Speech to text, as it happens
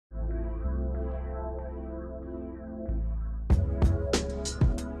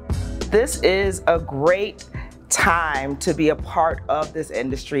This is a great time to be a part of this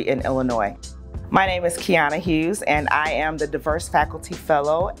industry in Illinois. My name is Kiana Hughes, and I am the Diverse Faculty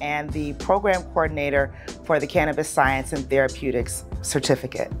Fellow and the Program Coordinator for the Cannabis Science and Therapeutics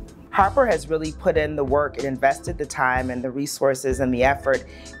Certificate. Harper has really put in the work and invested the time and the resources and the effort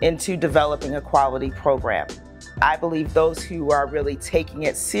into developing a quality program. I believe those who are really taking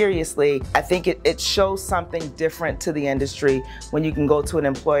it seriously, I think it shows something different to the industry when you can go to an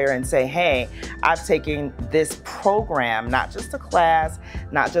employer and say, hey, I've taken this program, not just a class,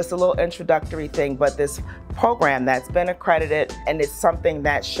 not just a little introductory thing, but this program that's been accredited, and it's something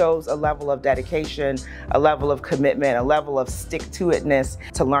that shows a level of dedication, a level of commitment, a level of stick-to-itness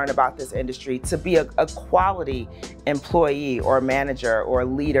to learn about this industry, to be a quality employee or manager or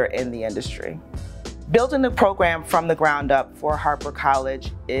leader in the industry. Building the program from the ground up for Harper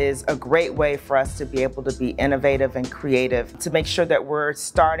College is a great way for us to be able to be innovative and creative, to make sure that we're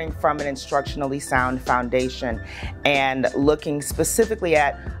starting from an instructionally sound foundation and looking specifically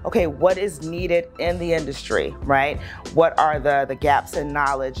at, okay, what is needed in the industry, right? What are the gaps in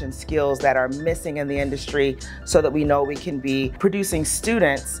knowledge and skills that are missing in the industry, so that we know we can be producing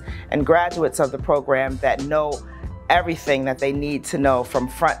students and graduates of the program that know everything that they need to know from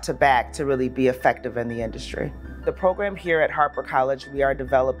front to back to really be effective in the industry. The program here at Harper College, we are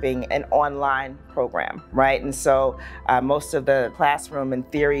developing an online program, right? And so most of the classroom and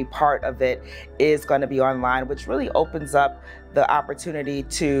theory part of it is going to be online, which really opens up the opportunity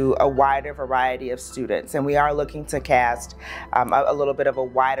to a wider variety of students. And we are looking to cast a little bit of a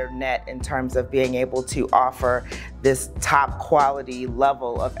wider net in terms of being able to offer this top quality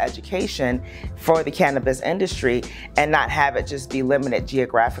level of education for the cannabis industry and not have it just be limited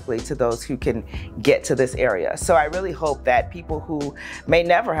geographically to those who can get to this area. So I really hope that people who may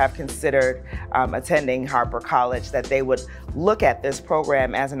never have considered attending Harper College, that they would look at this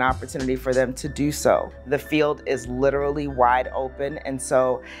program as an opportunity for them to do so. The field is literally wide open, and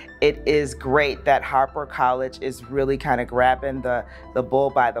so it is great that Harper College is really kind of grabbing the bull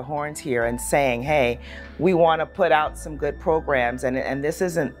by the horns here and saying, hey, we want to put out some good programs, and this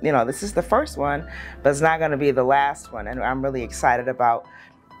isn't, you know, this is the first one, but it's not going to be the last one, and I'm really excited about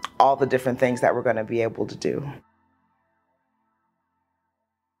all the different things that we're going to be able to do.